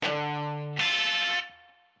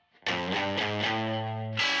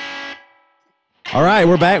All right,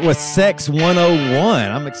 we're back with Sex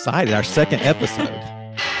 101. I'm excited. Our second episode.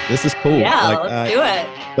 This is cool. Yeah, let's do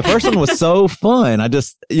it. The first one was so fun. I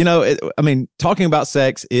just, talking about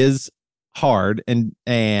sex is hard and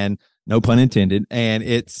no pun intended. And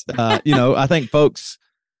it's, I think folks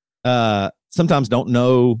sometimes don't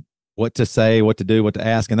know what to say, what to do, what to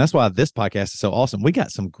ask. And that's why this podcast is so awesome. We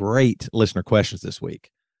got some great listener questions this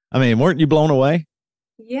week. I mean, weren't you blown away?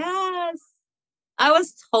 Yes. I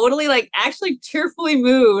was totally actually tearfully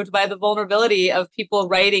moved by the vulnerability of people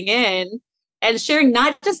writing in and sharing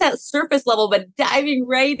not just that surface level, but diving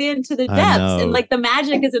right into the depths. And the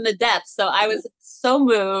magic is in the depths. So I was so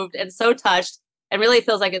moved and so touched, and really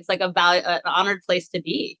feels like it's an honored place to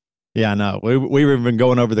be. Yeah, I know. We've been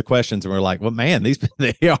going over the questions, and we're like, well, man,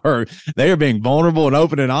 they are being vulnerable and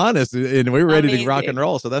open and honest, and we're ready to rock and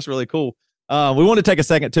roll. So that's really cool. We want to take a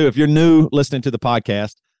second too. If you're new listening to the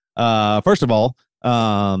podcast, first of all,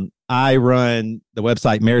 I run the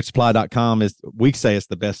website marriagesupply.com. We say it's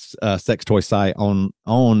the best sex toy site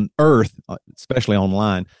on earth, especially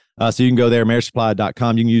online. So you can go there,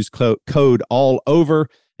 marriagesupply.com. You can use code all over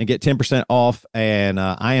and get 10% off. And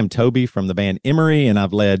I am Toby from the band Emery, and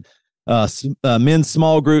I've led men's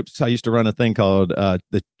small groups. I used to run a thing called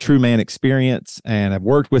the True Man Experience, and I've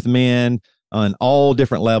worked with men on all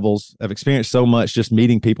different levels. I've experienced so much just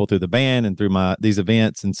meeting people through the band and through these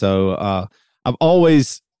events. And so I've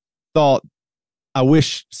always thought I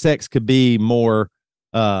wish sex could be more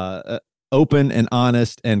open and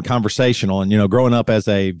honest and conversational. And, growing up as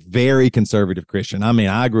a very conservative Christian,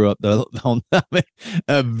 I grew up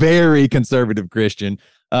a very conservative Christian.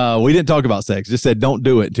 We didn't talk about sex, just said, don't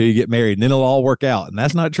do it until you get married and then it'll all work out. And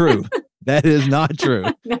that's not true. That is not true.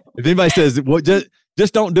 No. If anybody says, well,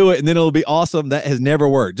 just don't do it and then it'll be awesome, that has never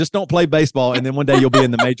worked. Just don't play baseball and then one day you'll be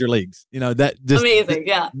in the major leagues. That just amazing.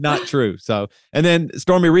 Yeah. Not true. So, and then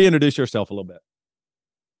Stormy, reintroduce yourself a little bit.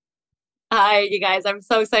 Hi, you guys. I'm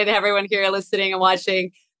so excited to have everyone here listening and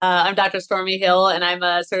watching. I'm Dr. Stormy Hill, and I'm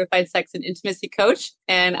a certified sex and intimacy coach.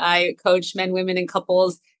 And I coach men, women, and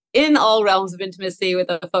couples in all realms of intimacy with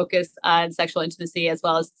a focus on sexual intimacy as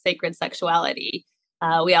well as sacred sexuality.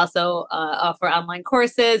 We also offer online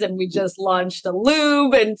courses, and we just launched a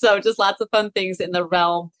lube. And so just lots of fun things in the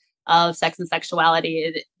realm of sex and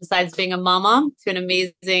sexuality. Besides being a mama to an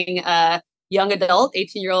amazing young adult,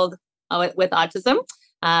 18-year-old with autism,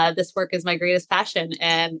 this work is my greatest passion.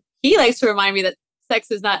 And he likes to remind me that sex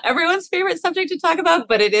is not everyone's favorite subject to talk about,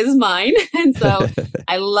 but it is mine. And so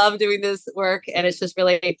I love doing this work. And it's just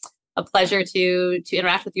really a pleasure to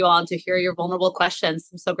interact with you all and to hear your vulnerable questions.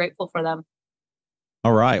 I'm so grateful for them.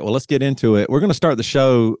 All right. Well, let's get into it. We're going to start the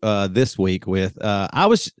show this week with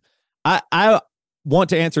I want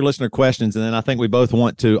to answer listener questions, and then I think we both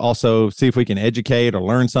want to also see if we can educate or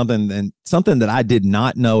learn something, and something that I did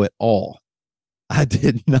not know at all. I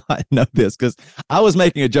did not know this because I was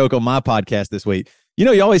making a joke on my podcast this week.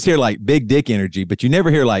 You always hear big dick energy, but you never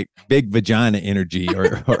hear big vagina energy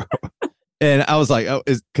or and I was like, oh,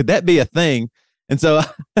 could that be a thing? And so,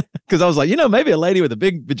 because I was like, maybe a lady with a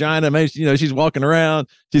big vagina, maybe, she's walking around,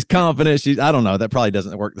 she's confident. I don't know. That probably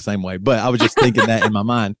doesn't work the same way, but I was just thinking that in my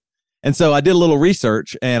mind. And so I did a little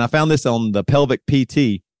research, and I found this on the Pelvic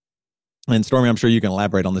PT. And Stormy, I'm sure you can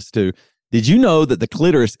elaborate on this too. Did you know that the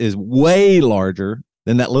clitoris is way larger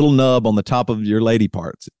than that little nub on the top of your lady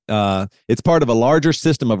parts? It's part of a larger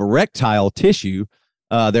system of erectile tissue.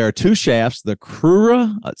 There are two shafts, the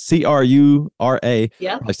crura, C-R-U-R-A,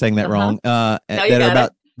 I'm saying that wrong, that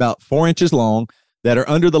are about 4 inches long, that are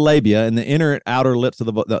under the labia and the inner and outer lips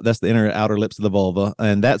of that's the inner and outer lips of the vulva.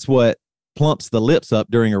 And that's what plumps the lips up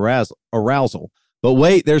during arousal. But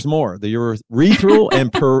wait, there's more. The urethral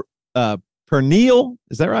and perineal,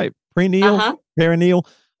 is that right? Perineal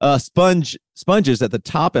sponges at the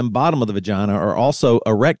top and bottom of the vagina are also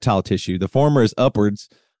erectile tissue. The former is upwards,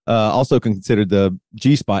 also considered the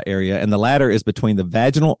G-spot area, and the latter is between the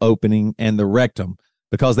vaginal opening and the rectum.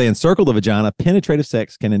 Because they encircle the vagina, penetrative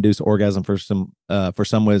sex can induce orgasm for some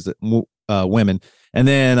women. And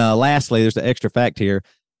then lastly, there's the extra fact here.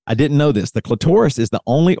 I didn't know this. The clitoris is the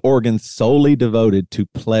only organ solely devoted to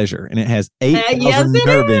pleasure, and it has 8,000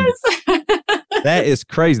 nerve endings. That is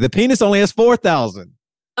crazy. The penis only has 4,000.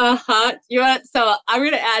 So I'm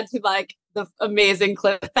going to add to the amazing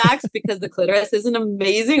clit facts, because the clitoris is an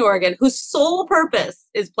amazing organ whose sole purpose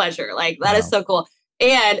is pleasure. That is so cool.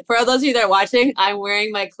 And for those of you that are watching, I'm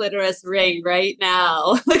wearing my clitoris ring right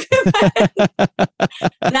now. Look at that.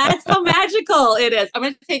 That's how magical it is. I'm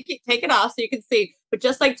going to take it off so you can see. But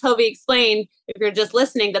just like Toby explained, if you're just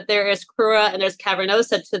listening, that there is crura and there's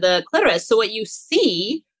cavernosa to the clitoris. So what you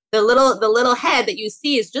see, the little head that you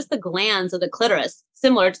see, is just the glands of the clitoris,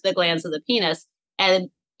 similar to the glands of the penis. And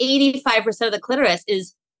 85% of the clitoris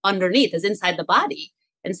is underneath, is inside the body.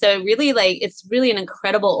 And so really it's really an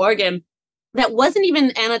incredible organ that wasn't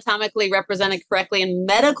even anatomically represented correctly in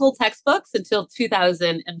medical textbooks until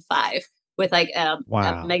 2005 with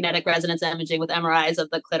magnetic resonance imaging with MRIs of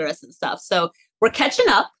the clitoris and stuff. So we're catching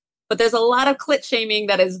up, but there's a lot of clit shaming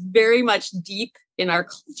that is very much deep in our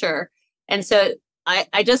culture. And so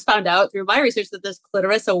I just found out through my research that this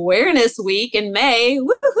Clitoris Awareness Week in May.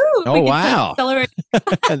 Woohoo! Oh, wow. Celebrate.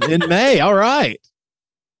 In May. All right.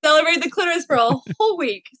 Celebrate the clitoris for a whole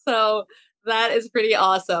week. So that is pretty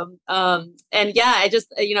awesome. And yeah,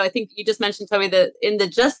 I think you just mentioned, Toby, that in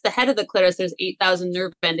just the head of the clitoris, there's 8,000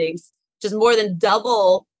 nerve endings, which is more than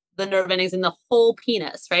double the nerve endings in the whole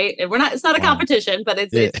penis, right? And it's not a competition, but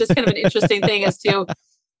it's just kind of an interesting thing as to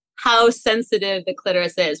how sensitive the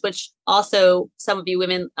clitoris is, which also some of you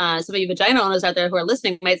women, some of you vagina owners out there who are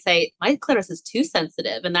listening might say, my clitoris is too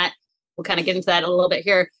sensitive. And that we'll kind of get into that a little bit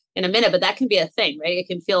here in a minute, but that can be a thing, right? It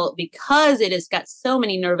can feel, because it has got so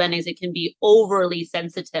many nerve endings, it can be overly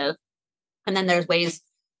sensitive. And then there's ways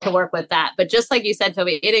to work with that. But just like you said,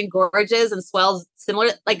 Toby, it engorges and swells similar,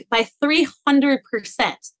 like by 300%.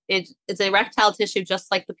 It's erectile tissue,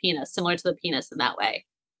 just like the penis, similar to the penis in that way.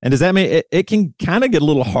 And does that mean it can kind of get a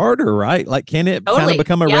little harder, right? Like, can it kind of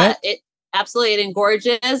become erect? Yeah, absolutely. It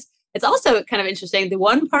engorges. It's also kind of interesting. The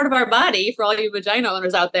one part of our body, for all you vagina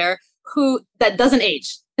owners out there, that doesn't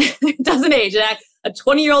age. It doesn't age. A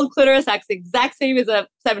 20-year-old clitoris acts the exact same as a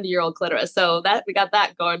 70-year-old clitoris. So that we got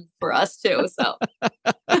that going for us too. So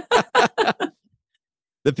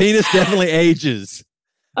the penis definitely ages.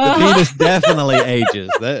 The penis definitely ages.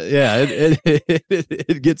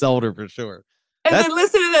 It gets older for sure. And then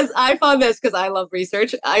listen to this. I found this because I love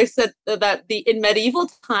research. I said that in medieval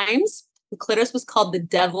times, the clitoris was called the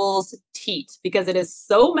devil's teat because it is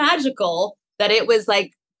so magical that it was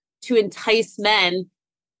like to entice men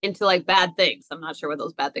into like bad things. I'm not sure what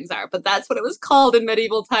those bad things are, but that's what it was called in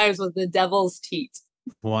medieval times, was the devil's teat.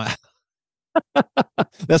 Wow.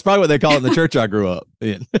 That's probably what they call it in the church I grew up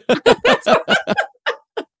in.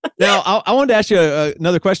 Now, I wanted to ask you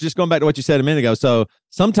another question, just going back to what you said a minute ago. So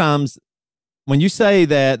sometimes when you say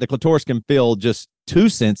that the clitoris can feel just too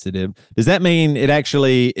sensitive, does that mean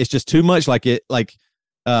it's just too much? When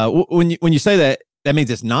you say that, that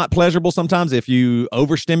means it's not pleasurable sometimes if you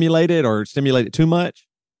overstimulate it or stimulate it too much?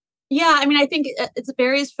 Yeah, I mean, I think it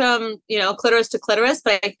varies from, clitoris to clitoris,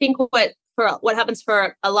 but I think what happens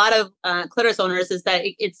for a lot of clitoris owners is that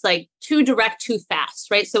it's like too direct, too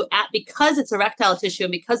fast, right? So because it's erectile tissue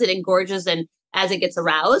and because it engorges and as it gets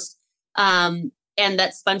aroused, and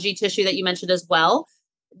that spongy tissue that you mentioned as well,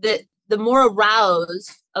 the more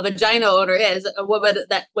aroused a vagina owner is,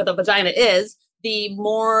 what a vagina is, the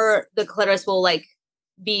more the clitoris will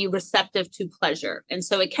be receptive to pleasure. And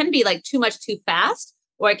so it can be too much too fast,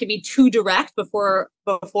 or it can be too direct before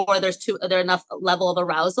there's enough level of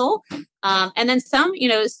arousal. And then some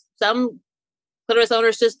clitoris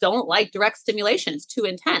owners just don't like direct stimulation. It's too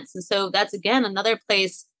intense. And so that's, again, another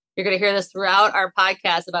place you're going to hear this throughout our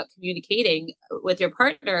podcast about communicating with your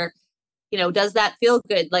partner. Does that feel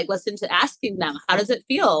good? Listen to asking them, how does it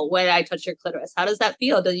feel when I touch your clitoris? How does that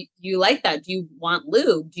feel? Do you like that? Do you want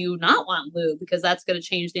lube? Do you not want lube? Because that's going to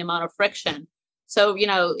change the amount of friction. So,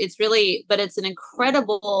 it's an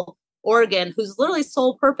incredible organ whose literally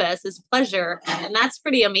sole purpose is pleasure. And that's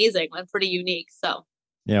pretty amazing and pretty unique. So,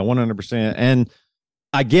 yeah, 100%. And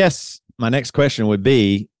I guess my next question would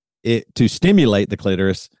be, to stimulate the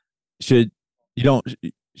clitoris, should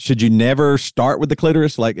you never start with the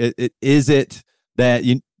clitoris? Is it that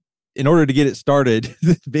in order to get it started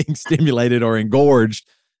being stimulated or engorged,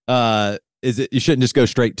 you shouldn't just go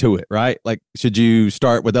straight to it, right? Should you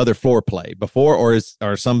start with other foreplay before,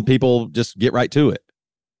 or some people just get right to it?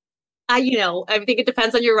 I think it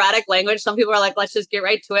depends on your erotic language. Some people are like, let's just get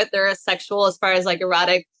right to it. They're sexual as far as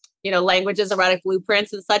erotic, languages, erotic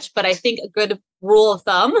blueprints and such. But I think a good rule of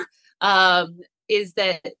thumb is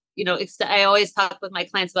that, I always talk with my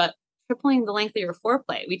clients about tripling the length of your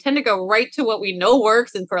foreplay. We tend to go right to what we know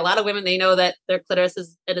works. And for a lot of women, they know that their clitoris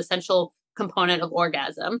is an essential component of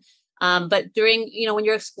orgasm. But during, when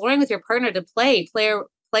you're exploring with your partner to play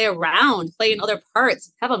around, play in other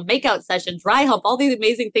parts, have a makeout session, dry hump, all these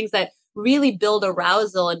amazing things that really build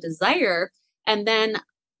arousal and desire. And then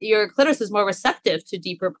your clitoris is more receptive to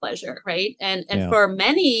deeper pleasure, right? And for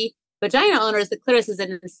many vagina owners, the clitoris is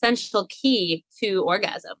an essential key to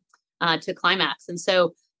orgasm, to climax. And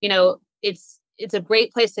so, it's a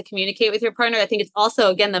great place to communicate with your partner. I think it's also,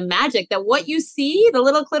 again, the magic that what you see, the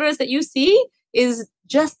little clitoris that you see, is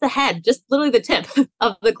just the head, just literally the tip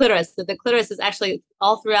of the clitoris. That the clitoris is actually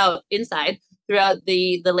all throughout inside throughout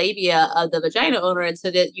the labia of the vagina owner, and so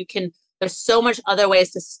that there's so much other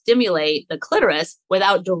ways to stimulate the clitoris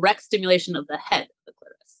without direct stimulation of the head of the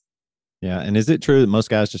clitoris. Yeah. And is it true that most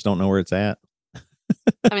guys just don't know where it's at?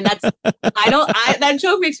 I mean, that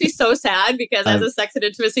joke makes me so sad because as a sex and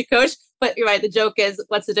intimacy coach, but you're right. The joke is,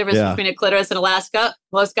 what's the difference between a clitoris and Alaska?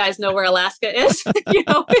 Most guys know where Alaska is.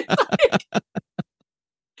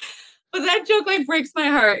 But that joke breaks my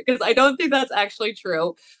heart because I don't think that's actually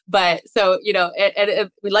true. But so,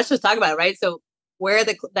 let's just talk about it, right? So where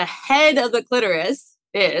the head of the clitoris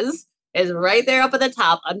is right there up at the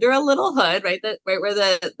top under a little hood, right where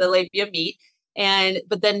the labia meet.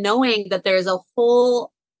 But then knowing that there's a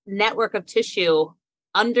whole network of tissue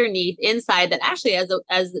underneath inside that actually as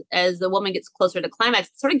the woman gets closer to climax,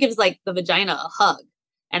 it sort of gives like the vagina a hug.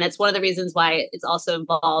 And it's one of the reasons why it's also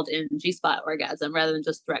involved in G-spot orgasm rather than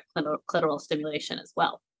just direct clitoral stimulation as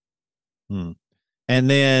well. And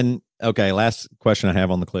then, okay, last question I have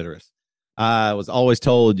on the clitoris. I was always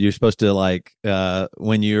told you're supposed to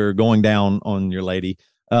when you're going down on your lady,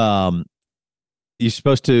 you're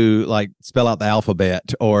supposed to spell out the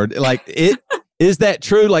alphabet or it. Is that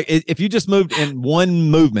true? Like if you just moved in one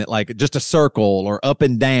movement, like just a circle or up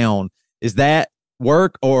and down, is that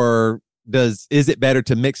work or is it better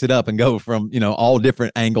to mix it up and go from, all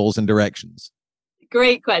different angles and directions?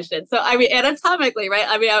 Great question. So, I mean, anatomically, right?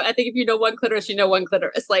 I mean, I think if you know one clitoris, you know one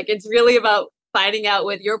clitoris. Like it's really about finding out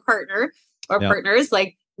with your partner or partners,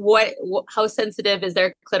 like how sensitive is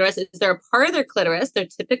their clitoris? Is there a part of their clitoris? There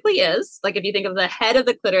typically is. Like if you think of the head of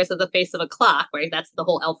the clitoris as the face of a clock, right? That's the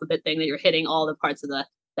whole alphabet thing that you're hitting all the parts of the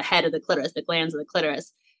head of the clitoris, the glands of the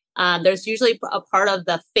clitoris. There's usually a part of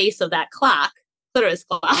the face of that clock, clitoris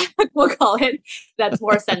clock, we'll call it, that's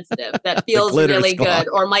more sensitive, that feels really good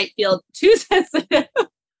or might feel too sensitive.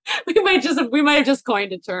 we might have just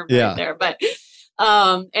coined a term right there. But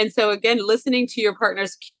and so again, listening to your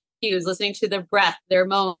partner's cues, listening to their breath, their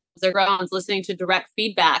moans, their groans, listening to direct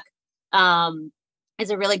feedback is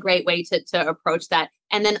a really great way to approach that.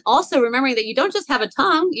 And then also remembering that you don't just have a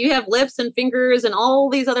tongue, you have lips and fingers and all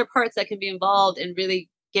these other parts that can be involved in really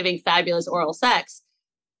giving fabulous oral sex.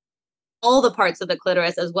 All the parts of the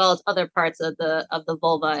clitoris as well as other parts of the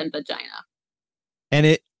vulva and vagina. And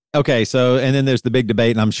then there's the big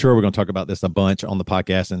debate, and I'm sure we're going to talk about this a bunch on the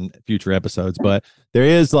podcast and future episodes, but there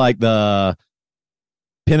is like the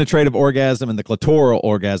penetrative orgasm and the clitoral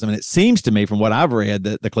orgasm. And it seems to me from what I've read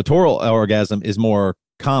that the clitoral orgasm is more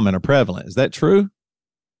common or prevalent. Is that true?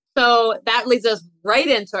 So that leads us right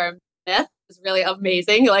into our myth. It's really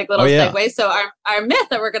amazing, like little segue. So our myth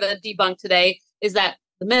that we're going to debunk today is that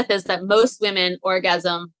the myth is that most women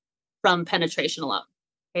orgasm from penetration alone.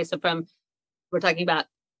 Okay, so we're talking about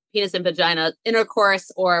penis and vagina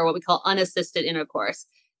intercourse or what we call unassisted intercourse.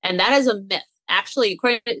 And that is a myth. Actually,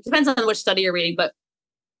 it depends on which study you're reading, but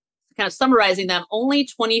kind of summarizing them, only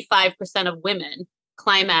 25% of women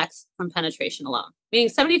climax from penetration alone, meaning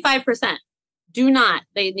 75% do not.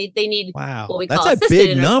 They need what we call assisted intercourse. That's a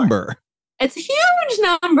big number. It's a huge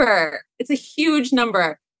number. It's a huge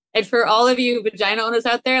number. And for all of you vagina owners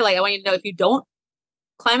out there, I want you to know if you don't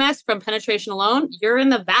climax from penetration alone, you're in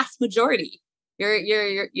the vast majority. You're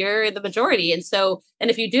in the majority. And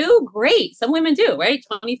if you do, great. Some women do, right?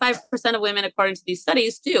 25% of women, according to these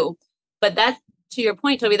studies, do. But that, to your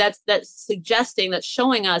point, Toby, that's suggesting, that's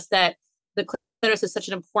showing us that the clitoris is such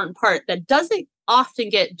an important part that doesn't often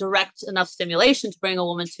get direct enough stimulation to bring a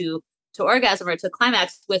woman to orgasm or to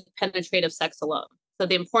climax with penetrative sex alone. So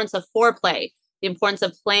the importance of foreplay, the importance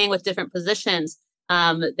of playing with different positions.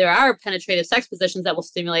 There are penetrative sex positions that will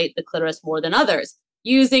stimulate the clitoris more than others.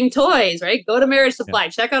 Using toys, right? Go to Marriage Supply,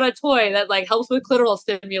 check out a toy that helps with clitoral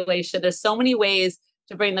stimulation. There's so many ways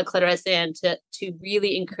to bring the clitoris in to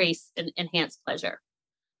really increase and enhance pleasure.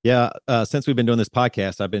 Yeah. Since we've been doing this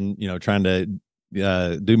podcast, I've been, trying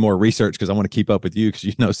to do more research because I want to keep up with you because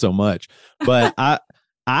you know so much. But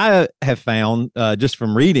I have found just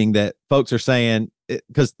from reading that folks are saying,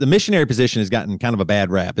 because the missionary position has gotten kind of a bad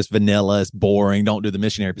rap. It's vanilla, it's boring, don't do the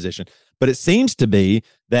missionary position. But it seems to be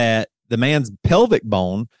that the man's pelvic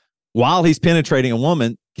bone, while he's penetrating a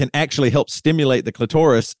woman, can actually help stimulate the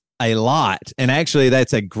clitoris a lot. And actually,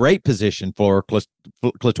 that's a great position for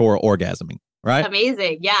clitoral orgasming, right?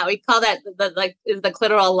 Amazing. Yeah, we call that the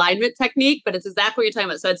clitoral alignment technique, but it's exactly what you're talking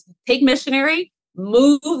about. So it's take missionary,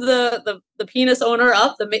 move the penis owner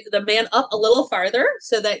up, the man up a little farther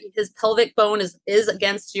so that his pelvic bone is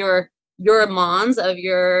against your mons of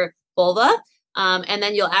your vulva. And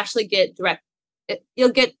then you'll actually get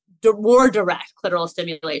more direct clitoral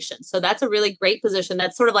stimulation. So that's a really great position.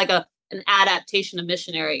 That's sort of like an adaptation of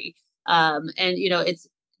missionary. And it's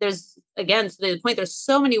there's, again, to the point, there's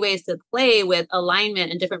so many ways to play with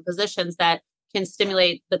alignment in different positions that can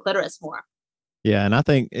stimulate the clitoris more. Yeah. And I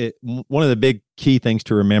think one of the big key things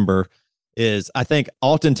to remember is I think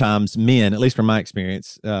oftentimes men, at least from my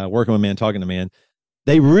experience, working with men, talking to men,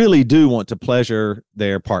 they really do want to pleasure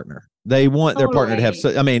their partner. They want their partner to have,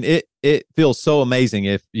 it feels so amazing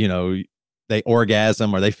if, they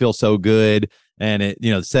orgasm or they feel so good and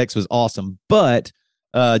the sex was awesome. But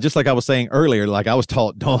just like I was saying earlier, like I was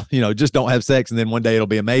taught, just don't have sex and then one day it'll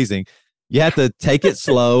be amazing. You have to take it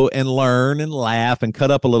slow and learn and laugh and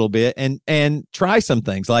cut up a little bit and try some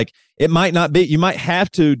things. Like it might not be, you might have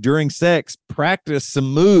to during sex practice some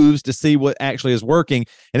moves to see what actually is working.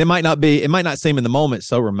 And it might not seem in the moment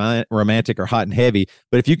so romantic or hot and heavy,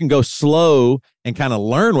 but if you can go slow and kind of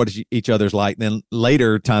learn what each other's like, then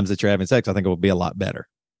later times that you're having sex, I think it will be a lot better.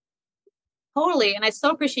 Totally. And I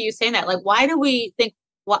so appreciate you saying that. Like, why do we think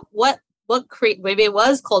what create, maybe it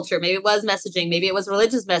was culture, maybe it was messaging, maybe it was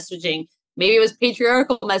religious messaging, maybe it was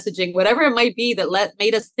patriarchal messaging, whatever it might be that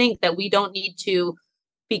made us think that we don't need to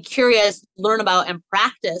be curious, learn about, and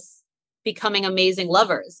practice becoming amazing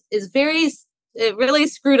lovers it really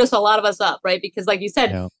screwed a lot of us up, right? Because like you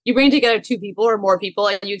said, you bring together two people or more people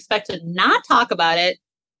and you expect to not talk about it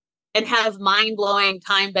and have mind-blowing,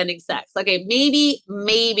 time-bending sex. Okay,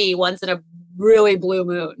 maybe once in a really blue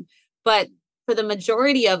moon. But for the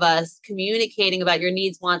majority of us, communicating about your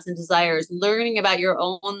needs, wants, and desires, learning about your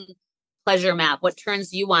own pleasure map, what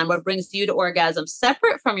turns you on, what brings you to orgasm,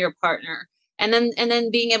 separate from your partner, and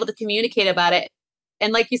then being able to communicate about it.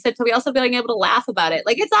 And like you said, Toby, also being able to laugh about it.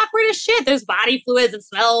 Like it's awkward as shit. There's body fluids and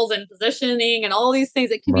smells and positioning and all these things.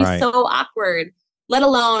 It can be so awkward, let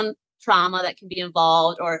alone trauma that can be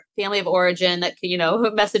involved or family of origin that can,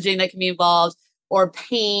 messaging that can be involved or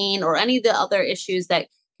pain or any of the other issues that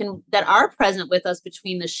are present with us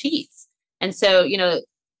between the sheets. And so,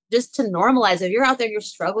 just to normalize, if you're out there, you're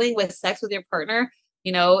struggling with sex with your partner,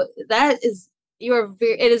 it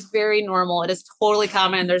is very normal. It is totally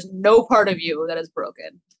common. There's no part of you that is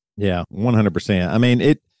broken. Yeah, 100%. I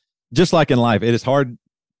mean, just like in life, it is hard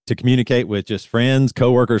to communicate with just friends,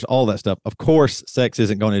 coworkers, all that stuff. Of course, sex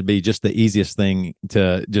isn't going to be just the easiest thing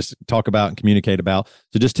to just talk about and communicate about.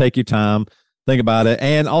 So just take your time, think about it.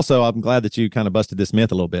 And also, I'm glad that you kind of busted this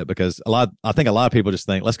myth a little bit because I think a lot of people just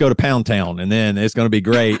think, let's go to Pound Town and then it's going to be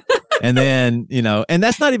great. And then, and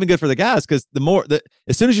that's not even good for the guys because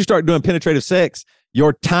as soon as you start doing penetrative sex,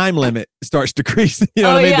 your time limit starts decreasing. You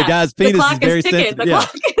know what I mean? The guy's penis is very sensitive.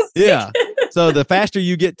 Yeah. So the faster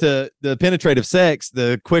you get to the penetrative sex,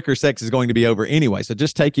 the quicker sex is going to be over anyway. So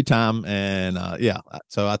just take your time and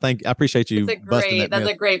So I appreciate you busting that myth. That's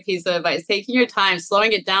a great piece of advice. Taking your time,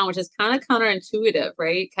 slowing it down, which is kind of counterintuitive,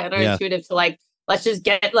 right? Counterintuitive to like, let's just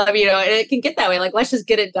get, and it can get that way. Like, let's just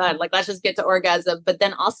get it done. Like, let's just get to orgasm. But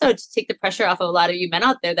then also to take the pressure off of a lot of you men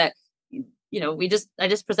out there that, I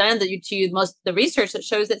just presented to you most the research that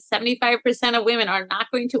shows that 75% of women are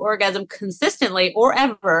not going to orgasm consistently or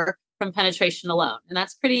ever from penetration alone. And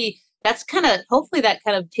hopefully that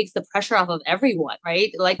kind of takes the pressure off of everyone,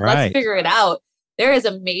 right? Like, let's figure it out. There is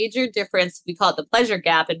a major difference. We call it the pleasure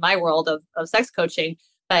gap in my world of sex coaching,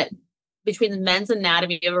 but between the men's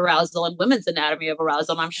anatomy of arousal and women's anatomy of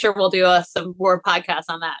arousal. And I'm sure we'll do some more podcasts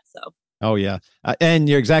on that. So. Oh, yeah. And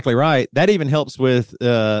you're exactly right. That even helps with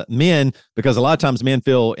men because a lot of times men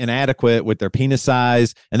feel inadequate with their penis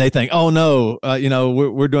size and they think, oh, no,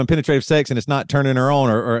 we're doing penetrative sex and it's not turning her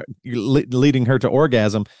on or leading her to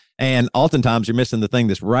orgasm. And oftentimes you're missing the thing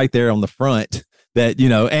that's right there on the front that,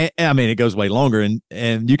 it goes way longer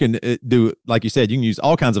and you can do, like you said, you can use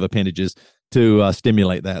all kinds of appendages to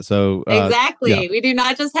stimulate that. So exactly. We do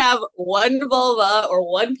not just have one vulva or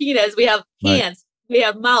one penis. We have hands. We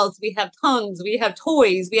have mouths, we have tongues, we have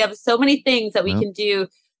toys, we have so many things that we can do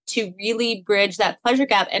to really bridge that pleasure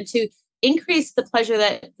gap and to increase the pleasure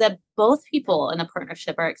that both people in a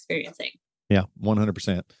partnership are experiencing. Yeah,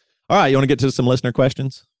 100%. All right, you want to get to some listener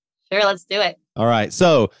questions? Sure, let's do it. All right,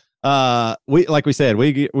 so we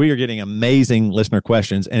are getting amazing listener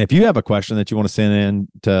questions, and if you have a question that you want to send in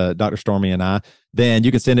to Dr. Stormy and I, then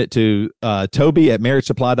you can send it to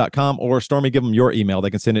Toby@marriagesupply.com or Stormy, give them your email. They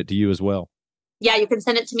can send it to you as well. Yeah, you can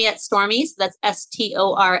send it to me at Stormy. So that's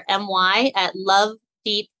STORMY at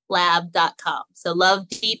lovedeeplab.com. So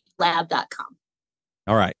lovedeeplab.com.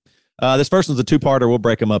 All right. This first one's a two-parter. We'll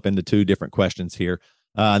break them up into two different questions here.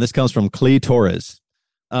 This comes from Clee Torres.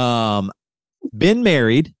 Been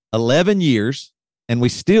married 11 years, and we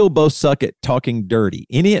still both suck at talking dirty.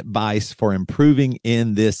 Any advice for improving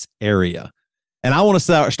in this area? And I want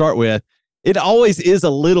to start with, it always is a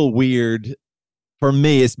little weird for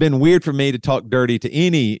me. It's been weird for me to talk dirty to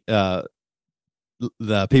any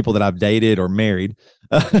the people that I've dated or married,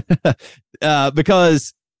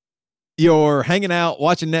 because you're hanging out,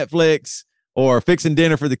 watching Netflix or fixing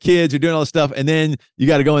dinner for the kids, you're doing all this stuff, and then you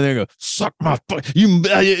got to go in there and go, suck my you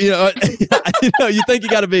you think you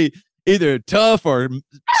got to be either tough or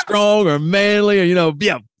strong or manly, or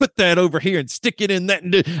yeah, put that over here and stick it in that,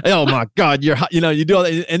 and oh my God, you do all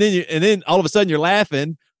that, and then all of a sudden you're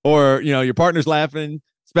laughing, or your partner's laughing,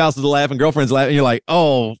 spouse is laughing, girlfriend's laughing, and you're like,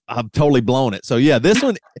 oh, I've totally blown it. So yeah, this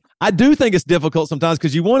one I do think it's difficult sometimes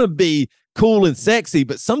because you want to be cool and sexy,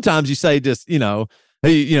 but sometimes you say just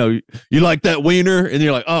hey, you like that wiener, and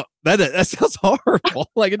you're like, oh, that sounds horrible.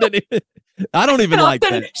 Like it didn't even, I don't even like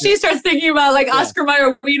that. She starts thinking about like Oscar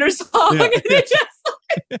Mayer wiener song, and it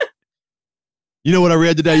just you know what I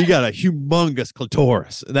read today? You got a humongous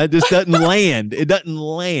clitoris. That just doesn't land. It doesn't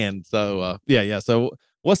land. So yeah. So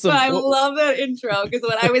I love that intro, because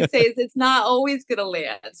what I would say is it's not always going to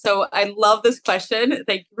land. So I love this question.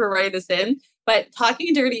 Thank you for writing this in. But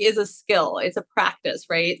talking dirty is a skill. It's a practice,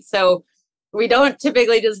 right? So we don't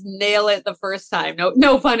typically just nail it the first time.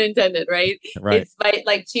 No pun intended, right? Right. It's but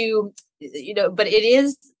it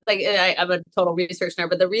is like, I'm a total research nerd,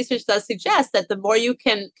 but the research does suggest that the more you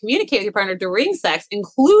can communicate with your partner during sex,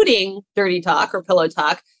 including dirty talk or pillow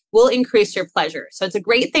talk, will increase your pleasure. So it's a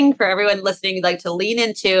great thing for everyone listening, like to lean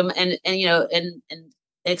into and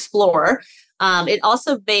explore. It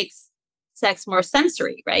also makes sex more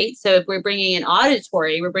sensory, right? So if we're bringing in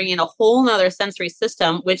auditory, we're bringing in a whole nother sensory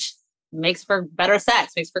system, which makes for better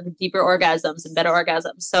sex, makes for deeper orgasms and better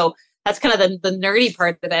orgasms. So that's kind of the nerdy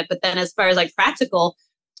part of it. But then as far as like practical,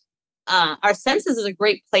 our senses is a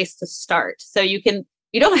great place to start. So you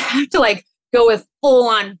don't have to like go with full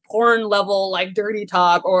on porn level, like dirty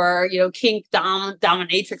talk or, kink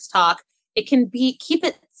dominatrix talk. It can be, keep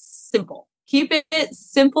it simple.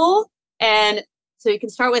 And so you can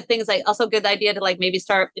start with things like, also a good idea to like maybe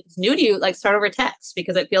start, if it's new to you, like start over text,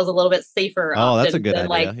 because it feels a little bit safer. Oh, that's a good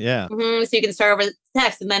idea. Yeah. So you can start over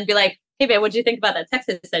text and then be like, hey, babe, what do you think about that text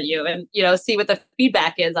I sent you? And, see what the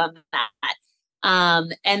feedback is on that.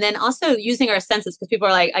 And then also using our senses, because people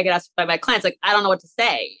are like, I get asked by my clients, like, I don't know what to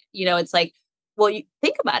say. It's like, well, you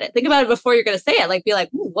think about it before you're going to say it. Like, be like,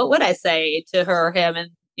 what would I say to her or him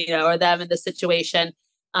and, or them in this situation?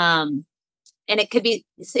 And it could be,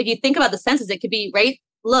 if you think about the senses, it could be, right?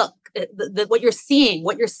 Look, what you're seeing,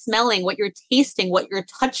 what you're smelling, what you're tasting, what you're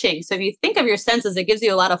touching. So if you think of your senses, it gives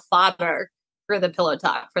you a lot of fodder for the pillow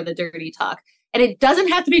talk, for the dirty talk. And it doesn't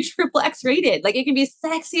have to be triple X rated. Like it can be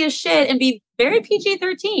sexy as shit and be very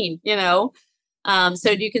PG-13, So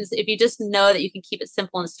you can, if you just know that you can keep it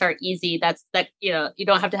simple and start easy, you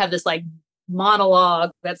don't have to have this like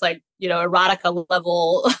monologue that's like, erotica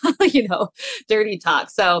level, dirty talk.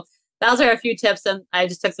 So those are a few tips. And I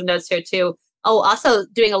just took some notes here too. Oh, also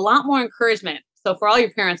doing a lot more encouragement. So for all your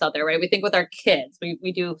parents out there, right? We think with our kids,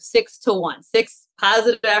 we do 6 to 1, 6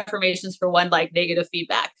 positive affirmations for 1 like negative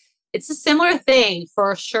feedback. It's a similar thing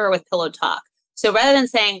for sure with pillow talk. So rather than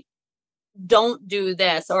saying, don't do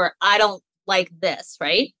this, or I don't like this,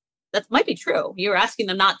 right? That might be true. You're asking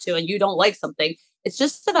them not to, and you don't like something. It's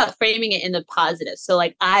just about framing it in the positive. So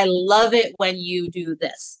like, I love it when you do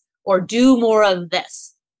this, or do more of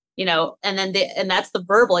this. And then and that's the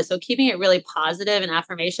verbal. So keeping it really positive and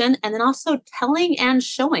affirmation, and then also telling and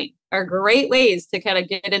showing are great ways to kind of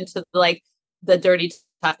get into like the dirty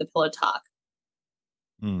talk, the pillow talk.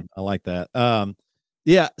 I like that.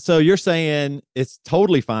 Yeah. So you're saying it's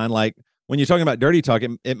totally fine. Like when you're talking about dirty talk,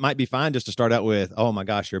 it might be fine just to start out with, oh my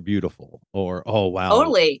gosh, you're beautiful, or, oh, wow.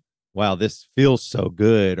 Totally. Wow, this feels so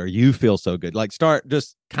good, or you feel so good. Like start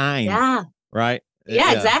just kind. Yeah. Right.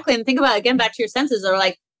 Yeah, exactly. And think about, again, back to your senses, or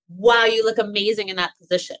like, wow, you look amazing in that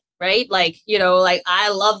position, right? Like, like I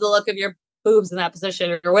love the look of your boobs in that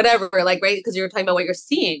position, or whatever, like, right? Because you're talking about what you're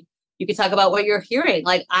seeing. You can talk about what you're hearing.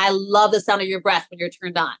 Like, I love the sound of your breath when you're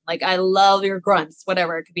turned on. Like, I love your grunts,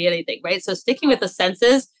 whatever. It could be anything, right? So sticking with the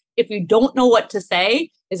senses, if you don't know what to say,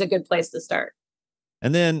 is a good place to start.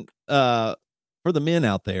 And then for the men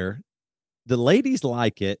out there, the ladies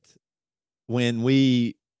like it when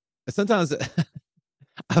sometimes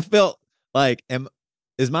I felt like,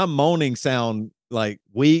 is my moaning sound like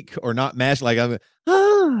weak or not matched? Like I'm,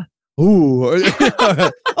 ooh, or,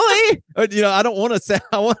 I don't want to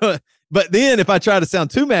sound, but then if I try to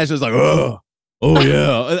sound too mashed, it's like, oh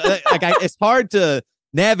yeah. It's hard to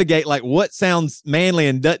navigate like what sounds manly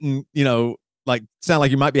and doesn't, like sound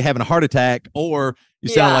like you might be having a heart attack, or you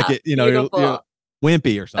sound like it, you're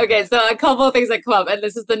wimpy or something. Okay, so a couple of things that come up, and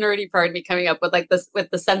this is the nerdy part of me coming up with like this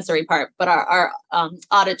with the sensory part, but our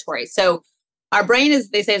auditory. So our brain is,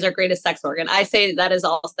 they say, is our greatest sex organ. I say that is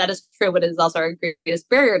true, but it is also our greatest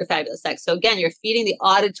barrier to fabulous sex. So again, you're feeding the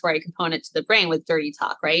auditory component to the brain with dirty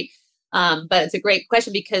talk, right? But it's a great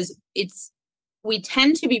question because we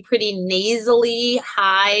tend to be pretty nasally,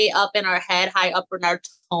 high up in our head, high up in our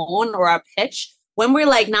tone or our pitch when we're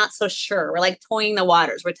like not so sure. We're like toying the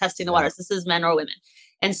waters. We're testing the waters. This is men or women.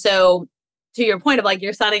 And so to your point of like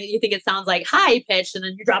you're sounding, you think it sounds like high pitched and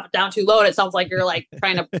then you drop it down too low and it sounds like you're like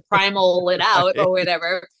trying to primal it out or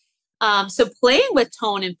whatever. So playing with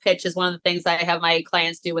tone and pitch is one of the things I have my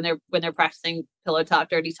clients do when they're practicing pillow talk,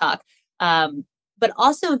 dirty talk. But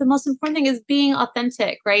also the most important thing is being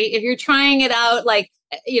authentic, right? If you're trying it out, like,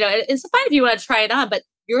 it's fine if you want to try it on, but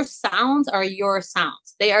your sounds are your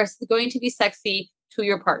sounds. They are going to be sexy to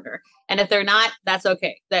your partner. And if they're not, that's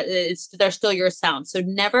okay. They're still your sounds. So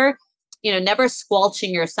never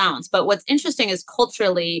squelching your sounds. But what's interesting is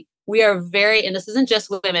culturally, we are very, and this isn't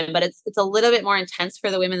just women, but it's a little bit more intense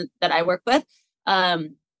for the women that I work with.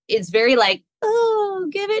 It's very like, oh,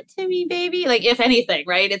 give it to me, baby. Like if anything,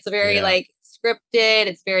 right? It's very like scripted.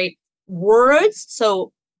 It's very words.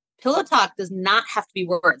 So pillow talk does not have to be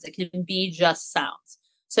words. It can be just sounds.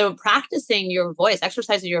 So practicing your voice,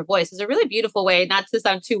 exercising your voice is a really beautiful way, not to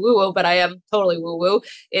sound too woo-woo, but I am totally woo-woo,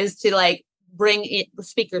 is to like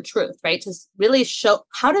speak your truth, right? To really show,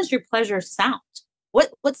 how does your pleasure sound?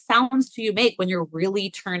 What sounds do you make when you're really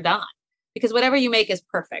turned on? Because whatever you make is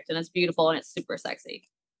perfect and it's beautiful and it's super sexy.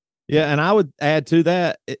 Yeah. And I would add to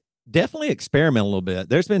that, definitely experiment a little bit.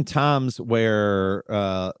 There's been times where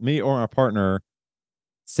me or our partner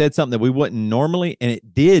said something that we wouldn't normally, and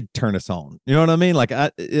it did turn us on. You know what I mean?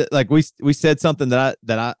 Like we said something that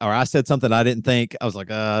I said something I didn't think. I was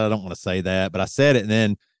like, I don't want to say that, but I said it, and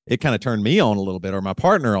then it kind of turned me on a little bit, or my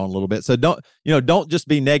partner on a little bit. So don't just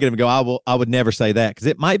be negative and go, I would never say that, because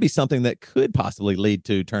it might be something that could possibly lead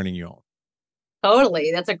to turning you on.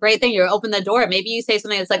 Totally. That's a great thing. You open the door. Maybe you say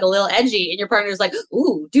something that's like a little edgy and your partner's like,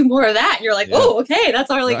 ooh, do more of that. And you're like, oh, okay. That's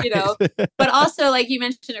all like, right. But also like you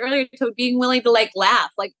mentioned earlier, to being willing to like laugh.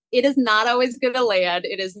 Like it is not always going to land.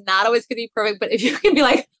 It is not always going to be perfect. But if you can be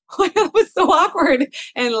like, oh, that was so awkward,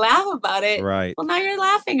 and laugh about it. Right. Well, now you're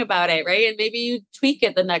laughing about it. Right. And maybe you tweak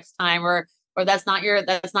it the next time, or that's not your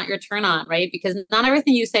turn on. Right. Because not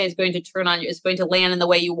everything you say is going to turn on you. It's going to land in the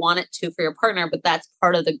way you want it to for your partner. But that's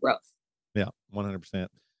part of the growth. Yeah, 100%. All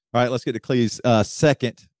right, let's get to Clee's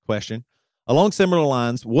second question. Along similar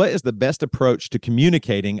lines, what is the best approach to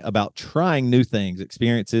communicating about trying new things,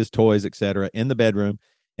 experiences, toys, etc., in the bedroom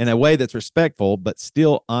in a way that's respectful but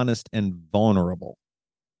still honest and vulnerable?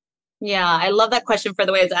 Yeah, I love that question for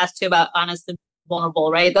the way it's asked too, about honest and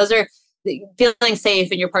vulnerable, right? Those are feeling safe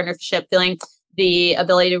in your partnership, feeling the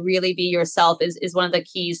ability to really be yourself is one of the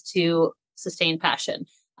keys to sustained passion.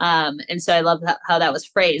 And so I love how that was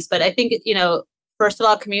phrased. But I think, first of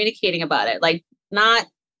all, communicating about it, like not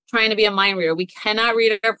trying to be a mind reader. We cannot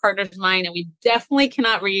read our partner's mind, and we definitely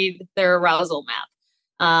cannot read their arousal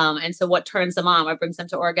map. And so what turns them on, what brings them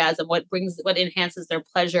to orgasm, what enhances their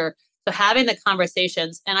pleasure. So having the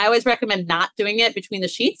conversations, and I always recommend not doing it between the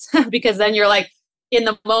sheets, because then you're like in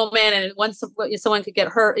the moment, and once someone could get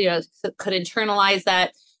hurt, could internalize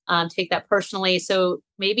that. Take that personally. So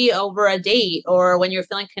maybe over a date, or when you're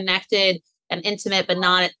feeling connected and intimate, but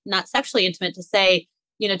not sexually intimate, to say,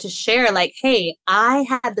 to share like, hey, I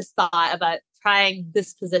had this thought about trying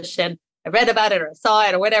this position. I read about it or saw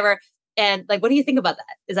it or whatever. And like, what do you think about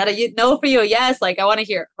that? Is that a no for you? Yes. Like, I want to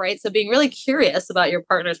hear, right? So being really curious about your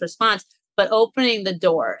partner's response, but opening the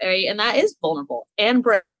door, right? And that is vulnerable and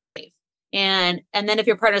brave. And then if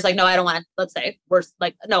your partner's like, no, I don't want to, let's say we're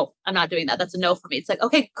like, no, I'm not doing that. That's a no for me. It's like,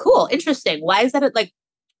 okay, cool. Interesting. Why is that? Like,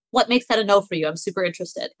 what makes that a no for you? I'm super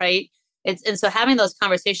interested. Right. And so having those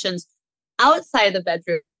conversations outside the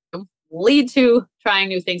bedroom lead to trying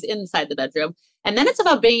new things inside the bedroom. And then it's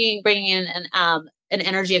about bringing in an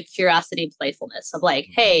energy of curiosity and playfulness of like,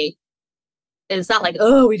 hey, it's not like,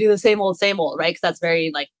 oh, we do the same old, right? Because that's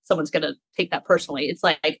very like, someone's going to take that personally. It's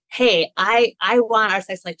like, hey, I want our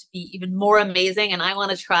sex life to be even more amazing. And I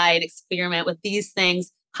want to try and experiment with these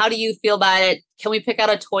things. How do you feel about it? Can we pick out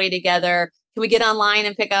a toy together? Can we get online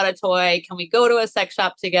and pick out a toy? Can we go to a sex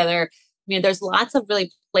shop together? I mean, there's lots of really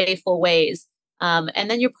playful ways. And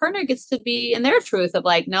then your partner gets to be in their truth of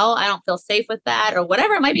like, no, I don't feel safe with that, or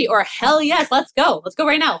whatever it might be, or hell yes, let's go. Let's go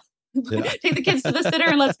right now. Yeah. Take the kids to the sitter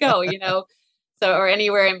and let's go, So, or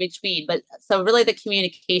anywhere in between. But so really the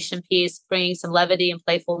communication piece, bringing some levity and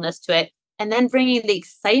playfulness to it, and then bringing the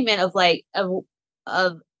excitement of like,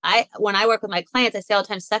 when I work with my clients, I say all the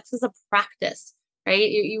time, sex is a practice, right?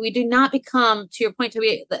 We do not become, to your point,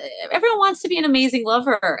 everyone wants to be an amazing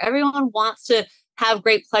lover. Everyone wants to have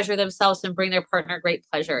great pleasure themselves and bring their partner great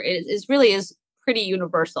pleasure. It is really is pretty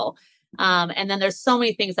universal. And then there's so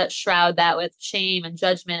many things that shroud that with shame and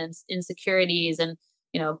judgment and insecurities and,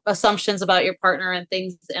 assumptions about your partner and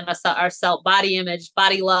things and our self body image,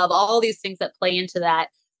 body love, all these things that play into that.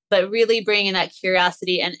 But really bringing that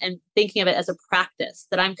curiosity and thinking of it as a practice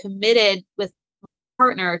that I'm committed with my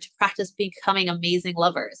partner to practice becoming amazing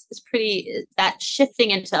lovers. That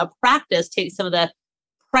shifting into a practice takes some of the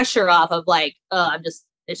pressure off of like, oh,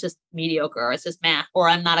 it's just mediocre, or it's just meh, or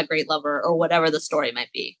I'm not a great lover, or whatever the story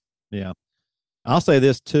might be. Yeah. I'll say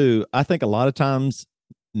this too. I think a lot of times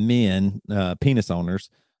men, penis owners,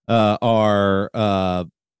 are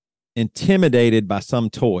intimidated by some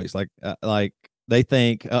toys. Like they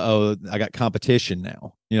think, oh, I got competition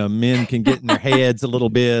now. Men can get in their heads a little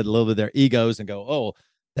bit of their egos and go, oh,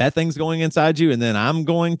 that thing's going inside you. And then I'm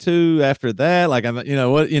going to after that. Like,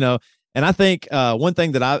 and I think one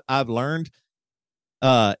thing that I've learned,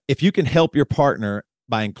 if you can help your partner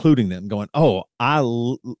by including them, going, oh,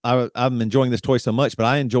 I'm enjoying this toy so much, but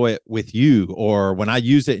I enjoy it with you. Or when I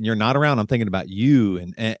use it and you're not around, I'm thinking about you,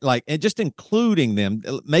 and just including them,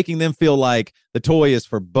 making them feel like the toy is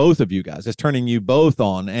for both of you guys. It's turning you both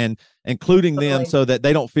on, and including them so that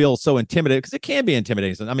they don't feel so intimidated, because it can be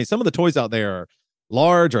intimidating. I mean, some of the toys out there are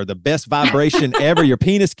large or the best vibration ever. Your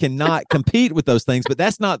penis cannot compete with those things, but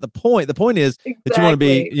that's not the point. The point is that you want to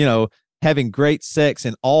be, having great sex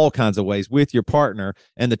in all kinds of ways with your partner,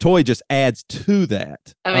 and the toy just adds to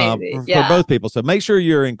that for both people. So make sure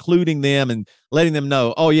you're including them and letting them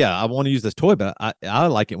know, oh yeah, I want to use this toy, but I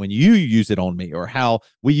like it when you use it on me, or how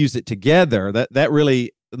we use it together. That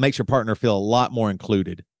really makes your partner feel a lot more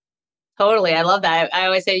included. Totally. I love that. I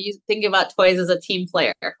always say you think about toys as a team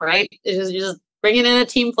player, right? You're just bringing in a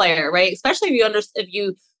team player, right? Especially if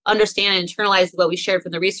you understand and internalize what we shared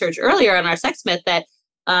from the research earlier on our sex myth, that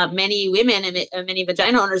many women and many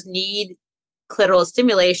vagina owners need clitoral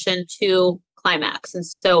stimulation to climax. And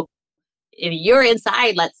so if you're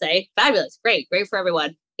inside, let's say, fabulous, great for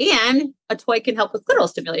everyone. And a toy can help with clitoral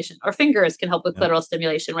stimulation, or fingers can help with clitoral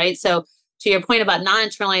stimulation, right? So to your point about not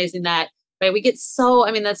internalizing that, right? We get that's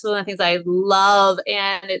one of the things I love,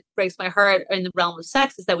 and it breaks my heart in the realm of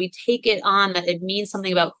sex, is that we take it on that it means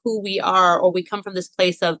something about who we are, or we come from this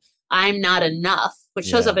place of I'm not enough, which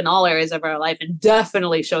shows up in all areas of our life and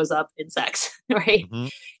definitely shows up in sex, right? Mm-hmm.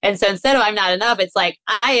 And so instead of I'm not enough, it's like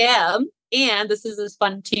I am, and this is this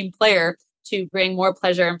fun team player to bring more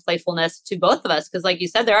pleasure and playfulness to both of us. Because like you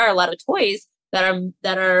said, there are a lot of toys that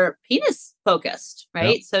are penis focused,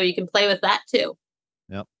 right? Yep. So you can play with that too.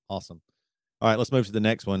 Yep. Awesome. All right, let's move to the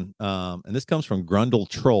next one. And this comes from Grundle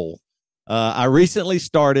Troll. I recently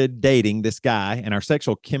started dating this guy, and our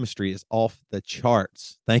sexual chemistry is off the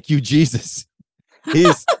charts. Thank you, Jesus. He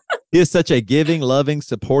is such a giving, loving,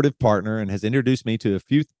 supportive partner, and has introduced me to a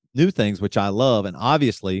few new things which I love and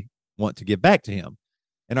obviously want to give back to him.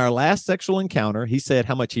 In our last sexual encounter, he said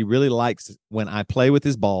how much he really likes when I play with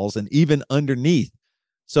his balls and even underneath.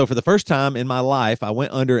 So for the first time in my life, I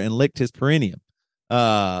went under and licked his perineum.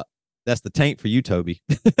 That's the taint for you, Toby.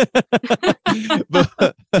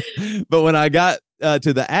 but when I got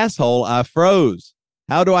to the asshole, I froze.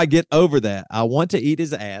 How do I get over that? I want to eat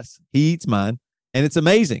his ass. He eats mine, and it's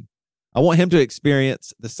amazing. I want him to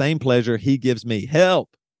experience the same pleasure he gives me. Help.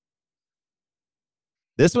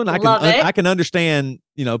 This one, I can understand,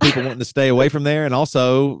 people wanting to stay away from there, and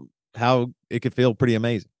also how it could feel pretty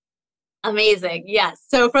amazing. Amazing. Yes.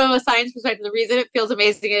 So from a science perspective, the reason it feels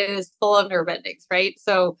amazing is full of nerve endings, right?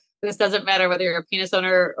 So this doesn't matter whether you're a penis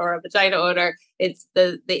owner or a vagina owner. It's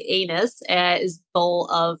the anus is full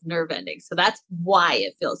of nerve endings. So that's why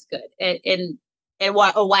it feels good, and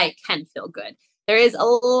why it can feel good. There is a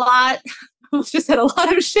lot. I almost just said a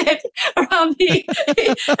lot of shit around and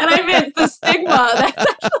I meant the stigma. That's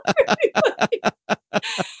actually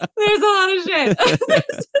there's a lot of shit.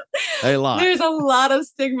 There's a lot of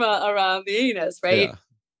stigma around the anus, right? Yeah.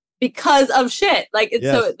 Because of shit.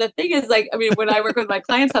 So the thing is, when I work with my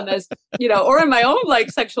clients on this, or in my own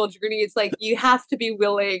sexual journey, it's you have to be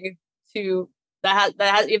willing to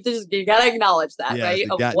you gotta acknowledge that, right?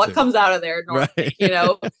 Of what comes out of there normally,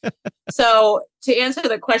 right. So to answer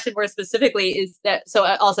the question more specifically is that, so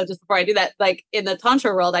also just before I do that, in the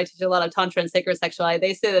Tantra world, I teach a lot of Tantra and sacred sexuality.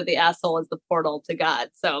 They say that the asshole is the portal to God.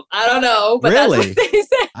 So I don't know, but really? That's what they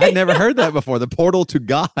say. I'd never heard that before. The portal to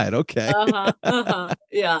God. Okay.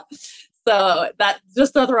 Yeah. So that,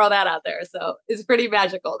 just to throw that out there. So it's pretty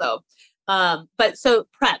magical though. But so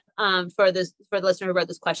prep, for the listener who wrote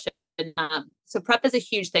this question. So prep is a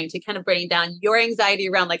huge thing to kind of bring down your anxiety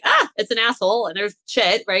around like, it's an asshole and there's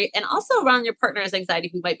shit, right? And also around your partner's anxiety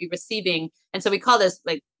who might be receiving. And so we call this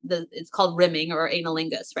like it's called rimming or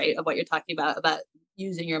analingus, right? Of what you're talking about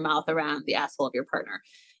using your mouth around the asshole of your partner.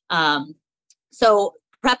 So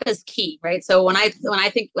prep is key, right? So when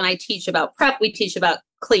I teach about prep, we teach about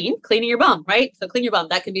cleaning your bum, right? So clean your bum.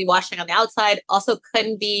 That can be washing on the outside. Also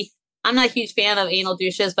can be, I'm not a huge fan of anal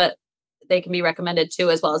douches, but they can be recommended too,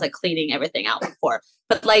 as well as like cleaning everything out before.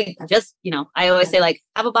 But like, just, I always say like,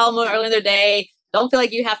 have a bowel movement early in the day. Don't feel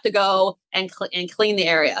like you have to go and clean the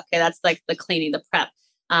area. Okay. That's like the cleaning, the prep.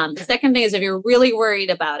 The second thing is if you're really worried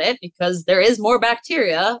about it, because there is more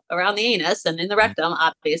bacteria around the anus and in the rectum,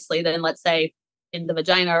 obviously, than let's say in the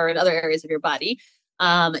vagina or in other areas of your body.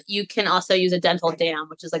 You can also use a dental dam,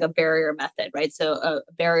 which is like a barrier method, right? So a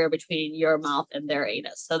barrier between your mouth and their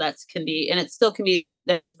anus. So that can be, and it still can be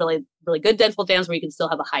really, really good dental dams where you can still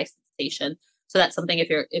have a high sensation. So that's something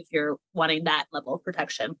if you're wanting that level of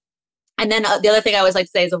protection. And then the other thing I always like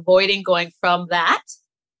to say is avoiding going from that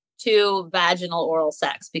to vaginal oral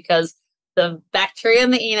sex, because the bacteria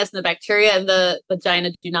in the anus and the bacteria in the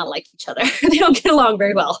vagina do not like each other. They don't get along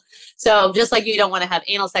very well. So just like you don't want to have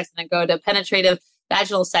anal sex and then go to penetrative,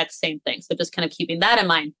 vaginal sex, same thing. So just kind of keeping that in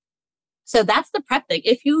mind. So that's the prep thing.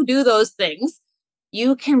 If you do those things,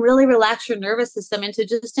 you can really relax your nervous system into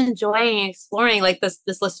just enjoying and exploring like this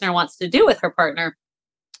listener wants to do with her partner,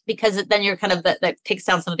 because then you're kind of that takes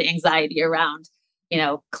down some of the anxiety around,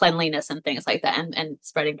 cleanliness and things like that, and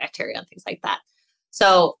spreading bacteria and things like that.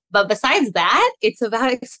 So, but besides that, it's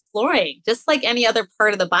about exploring just like any other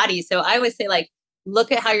part of the body. So I always say like,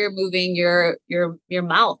 look at how you're moving your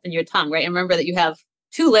mouth and your tongue, right? And remember that you have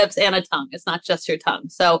two lips and a tongue. It's not just your tongue.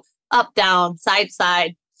 So up, down, side,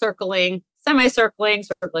 circling, semicircling,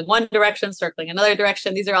 circling one direction, circling another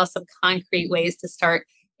direction. These are all some concrete ways to start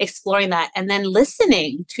exploring that. And then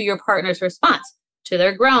listening to your partner's response to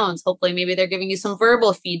their groans. Hopefully, maybe they're giving you some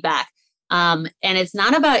verbal feedback. And it's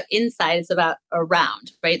not about inside, it's about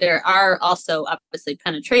around, right? There are also obviously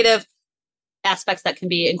penetrative aspects that can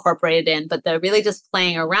be incorporated in, but the really just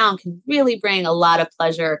playing around can really bring a lot of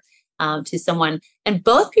pleasure to someone. And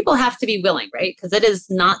both people have to be willing, right? Because it is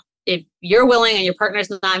not, if you're willing and your partner's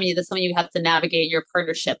not, that's something you have to navigate in your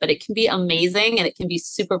partnership, but it can be amazing and it can be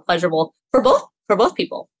super pleasurable for both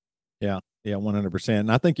people. Yeah. 100%.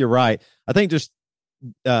 And I think you're right. I think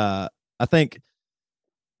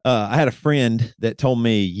I had a friend that told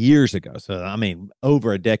me years ago,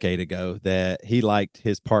 over a decade ago, that he liked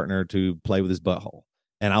his partner to play with his butthole.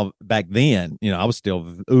 And back then, I was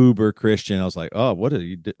still uber Christian. I was like, oh, what are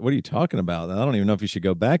you talking about? I don't even know if you should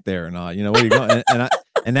go back there or not. Where are you going?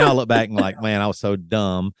 And now I look back and like, man, I was so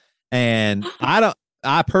dumb. And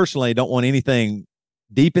I personally don't want anything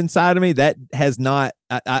deep inside of me. That has not,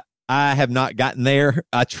 I have not gotten there.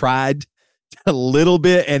 I tried a little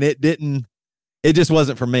bit and it just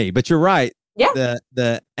wasn't for me. But you're right. Yeah.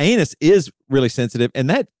 The anus is really sensitive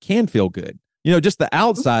and that can feel good. Just the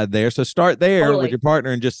outside there. So start there with your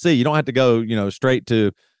partner and just see. You don't have to go, straight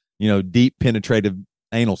to, deep penetrative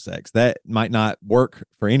anal sex. That might not work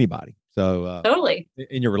for anybody. So totally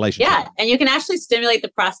in your relationship. Yeah. And you can actually stimulate the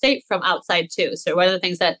prostate from outside too. So one of the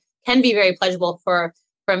things that can be very pleasurable for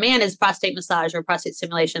a man is prostate massage or prostate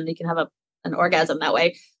stimulation. You can have an orgasm that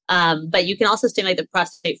way. But you can also stimulate the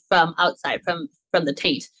prostate from outside, from the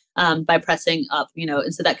taint, by pressing up,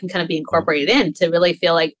 and so that can kind of be incorporated in to really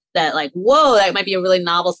feel like that, like, whoa, that might be a really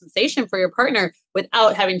novel sensation for your partner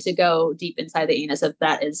without having to go deep inside the anus if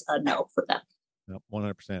that is a no for them.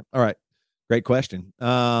 100%. All right. Great question.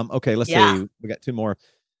 Okay, let's see. We got two more.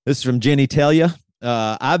 This is from Jenny Telia.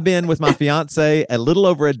 I've been with my fiance a little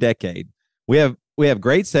over a decade. We have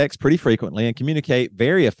great sex pretty frequently and communicate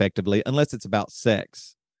very effectively unless it's about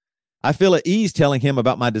sex. I feel at ease telling him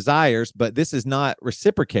about my desires, but this is not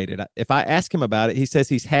reciprocated. If I ask him about it, he says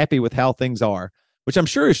he's happy with how things are, which I'm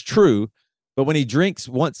sure is true. But when he drinks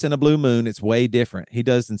once in a blue moon, it's way different. He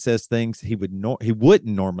does and says things he wouldn't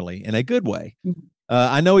normally in a good way. Mm-hmm.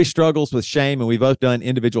 I know he struggles with shame, and we've both done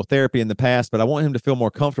individual therapy in the past, but I want him to feel more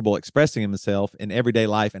comfortable expressing himself in everyday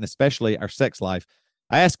life and especially our sex life.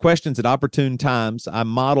 I ask questions at opportune times. I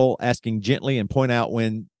model asking gently and point out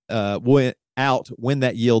when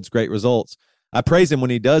that yields great results. I praise him when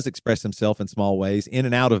he does express himself in small ways, in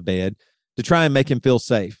and out of bed, to try and make him feel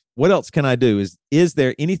safe. What else can I do? Is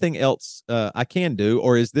there anything else I can do,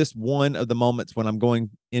 or is this one of the moments when I'm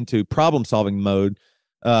going into problem-solving mode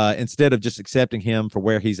instead of just accepting him for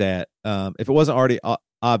where he's at? If it wasn't already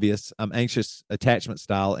obvious, I'm anxious attachment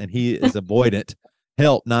style, and he is avoidant.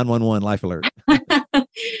 Help, 911, life alert.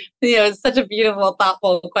 It's such a beautiful,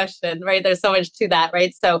 thoughtful question, right? There's so much to that,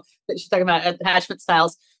 right? So she's talking about attachment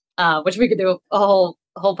styles, which we could do a whole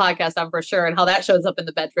podcast on for sure, and how that shows up in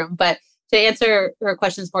the bedroom. But to answer her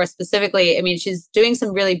questions more specifically, I mean, she's doing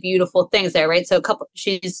some really beautiful things there, right? So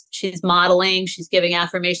she's modeling, she's giving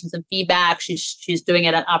affirmations and feedback, she's doing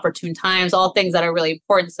it at opportune times, all things that are really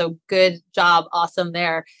important. So good job, awesome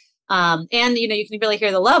there. And you can really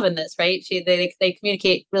hear the love in this, right? They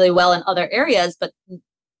communicate really well in other areas, but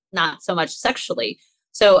not so much sexually.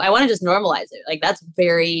 So I want to just normalize it. Like, that's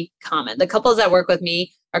very common. The couples that work with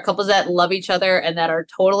me are couples that love each other and that are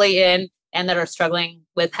totally in, and that are struggling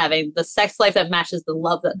with having the sex life that matches the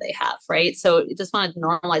love that they have, right? So you just want to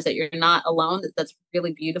normalize that you're not alone. That's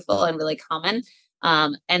really beautiful and really common.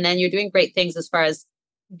 And then you're doing great things as far as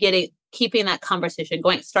keeping that conversation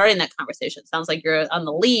going, starting that conversation. Sounds like you're on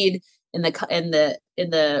the lead in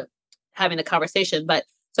the having the conversation. But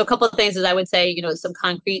so a couple of things is I would say, some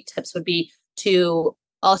concrete tips would be to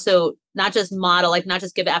also not just model, like not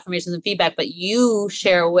just give affirmations and feedback, but you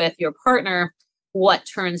share with your partner what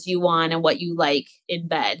turns you on and what you like in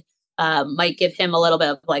bed. Might give him a little bit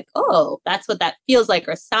of like, oh, that's what that feels like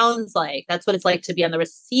or sounds like. That's what it's like to be on the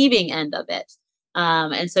receiving end of it.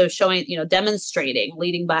 And so showing, demonstrating,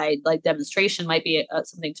 leading by like demonstration might be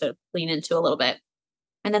something to lean into a little bit.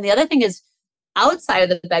 And then the other thing is outside of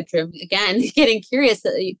the bedroom, again, getting curious,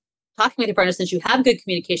 talking with your partner, since you have good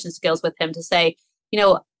communication skills with him, to say,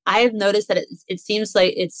 I've noticed that it seems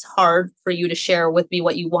like it's hard for you to share with me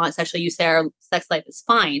what you want sexually. You say our sex life is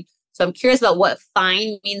fine. So I'm curious about what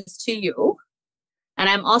fine means to you. And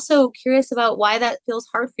I'm also curious about why that feels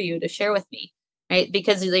hard for you to share with me, right?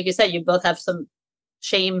 Because like you said, you both have some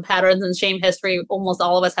shame patterns and shame history. Almost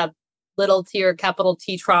all of us have little t or capital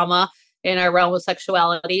T trauma in our realm of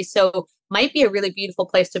sexuality. So might be a really beautiful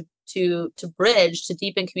place to bridge, to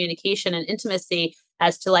deepen communication and intimacy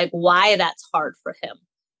as to like why that's hard for him.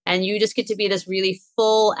 And you just get to be this really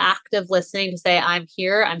full, active listening to say, I'm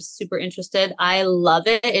here. I'm super interested. I love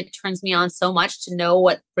it. It turns me on so much to know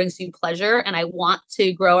what brings you pleasure. And I want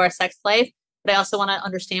to grow our sex life, but I also want to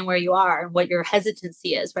understand where you are and what your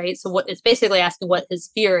hesitancy is, right? So what it's basically asking what his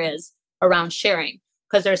fear is around sharing,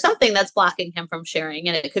 because there's something that's blocking him from sharing.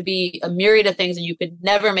 And it could be a myriad of things, and you could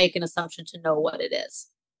never make an assumption to know what it is.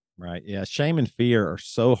 Right. Yeah. Shame and fear are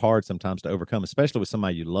so hard sometimes to overcome, especially with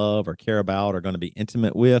somebody you love or care about or going to be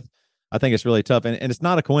intimate with. I think it's really tough. And it's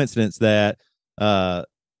not a coincidence that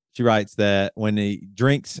she writes that when he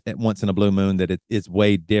drinks at once in a blue moon, that it is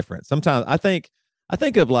way different. Sometimes I think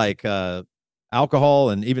of like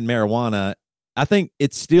alcohol and even marijuana. I think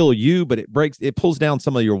it's still you, but it pulls down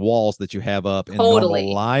some of your walls that you have up in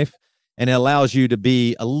normal life. And it allows you to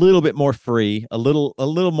be a little bit more free, a little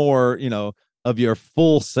more, of your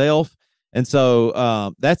full self. And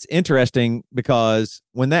so that's interesting, because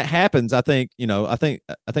when that happens, I think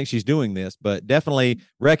she's doing this, but definitely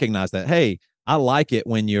recognize that, hey, I like it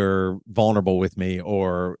when you're vulnerable with me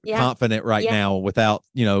or confident now without,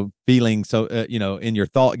 feeling so,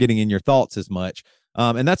 getting in your thoughts as much.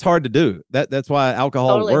 And that's hard to do. That's why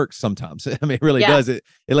alcohol works sometimes. I mean, it really does. It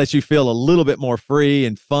lets you feel a little bit more free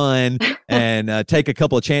and fun and take a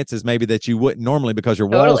couple of chances maybe that you wouldn't normally, because your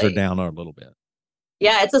walls are down a little bit.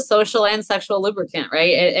 Yeah, it's a social and sexual lubricant,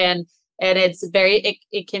 right? And it's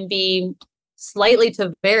it can be slightly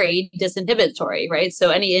to very disinhibitory, right? So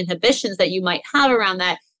any inhibitions that you might have around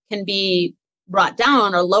that can be brought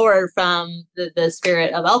down or lowered from the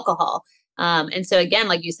spirit of alcohol. And so again,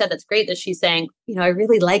 like you said, that's great that she's saying, I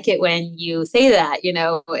really like it when you say that,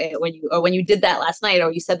 when you did that last night,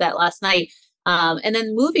 or you said that last night. And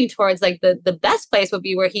then moving towards like the best place would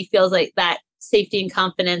be where he feels like that safety and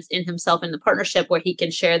confidence in himself in the partnership, where he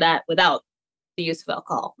can share that without the use of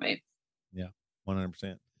alcohol, right? Yeah,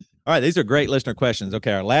 100%. All right, these are great listener questions.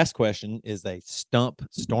 Okay, our last question is a Stump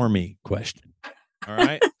Stormy question. All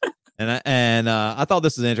right. And I thought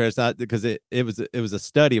this was interesting because it was a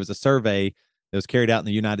study, it was a survey that was carried out in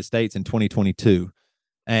the United States in 2022.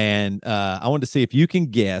 And I wanted to see if you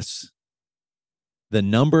can guess the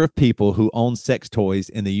number of people who own sex toys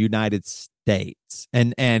in the United States.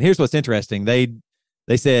 And here's what's interesting. They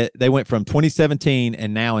said they went from 2017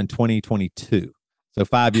 and now in 2022. So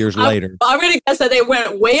 5 years later. I'm going to guess that they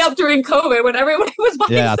went way up during COVID when everybody was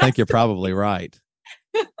buying sex. I think you're probably right.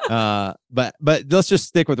 But let's just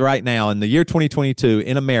stick with right now. In the year 2022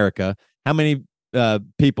 in America, how many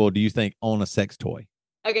people do you think own a sex toy?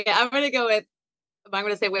 Okay, I'm going to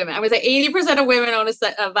say women. I'm going to say 80% of women own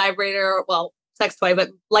a vibrator, well, sex toy, but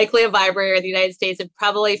likely a vibrator in the United States, and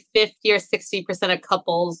probably 50 or 60% of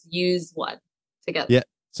couples use one together. Yeah.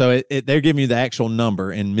 So they're giving you the actual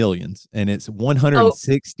number in millions, and it's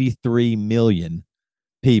 163 million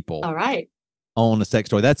people All right. own a sex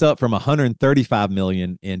toy. That's up from 135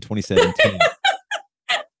 million in 2017.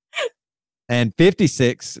 And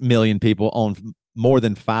 56 million people own more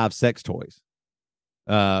than 5 sex toys.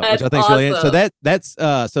 Which I think is really interesting. So that's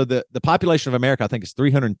so the population of America, I think, is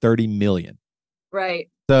 330 million. Right.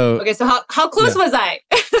 So okay, so how close was I?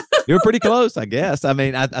 You're pretty close, I guess. I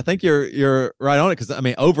mean, I think you're right on it, because I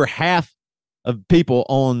mean, over half of people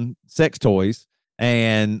own sex toys,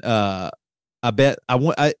 and I bet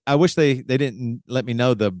I wish they didn't let me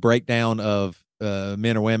know the breakdown of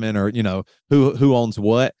men or women, or who owns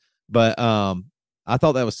what. But I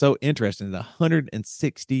thought that was so interesting.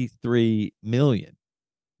 163 million.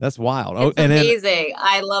 That's wild. It's amazing.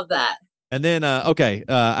 I love that. And then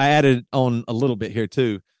I added on a little bit here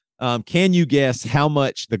too. Can you guess how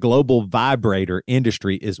much the global vibrator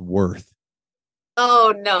industry is worth?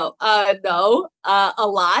 Oh, no. No. A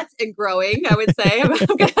lot and growing, I would say. I'm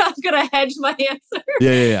gonna hedge my answer.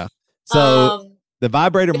 Yeah. So the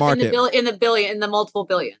vibrator market in the multiple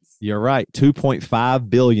billions. You're right. 2.5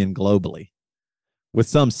 billion globally, with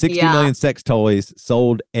some 60 million sex toys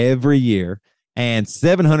sold every year, and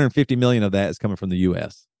 750 million of that is coming from the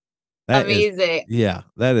U.S. Amazing.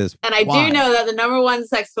 That is. And I do know that the number 1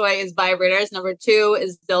 sex toy is vibrators, number 2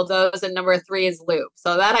 is dildos, and number 3 is lube.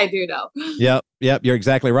 So that I do know. Yep. You're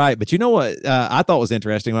exactly right. But you know what I thought was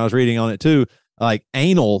interesting when I was reading on it too? Like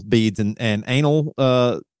anal beads and anal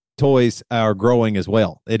toys are growing as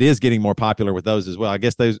well. It is getting more popular with those as well. I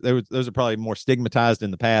guess those are probably more stigmatized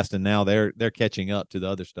in the past, and now they're catching up to the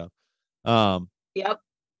other stuff. Yep.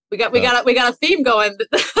 We got a theme going.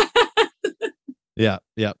 Yeah,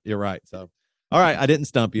 you're right. So, all right, I didn't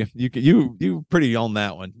stump you. You pretty on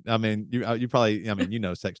that one. I mean, you probably,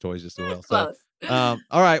 sex toys just as well. So,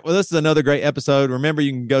 all right. Well, this is another great episode. Remember,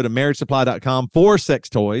 you can go to marriagesupply.com for sex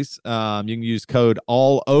toys. You can use code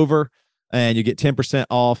all over, and you get 10%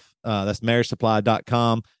 off. That's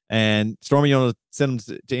marriagesupply.com. And Stormy, you want to send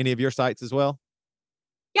them to any of your sites as well?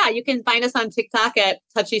 Yeah, you can find us on TikTok at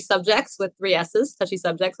Touchy Subjects with 3 S's.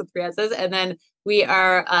 And then we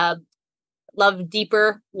are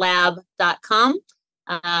lovedeeperlab.com.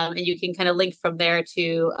 And you can kind of link from there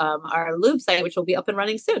to our lube site, which will be up and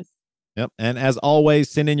running soon. Yep. And as always,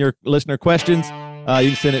 send in your listener questions. You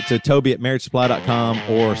can send it to Toby at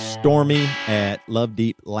marriagesupply.com or Stormy at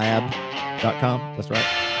lovedeeplab.com. That's right.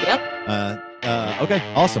 Yep.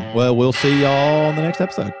 Okay. Awesome. Well, we'll see y'all on the next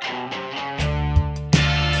episode.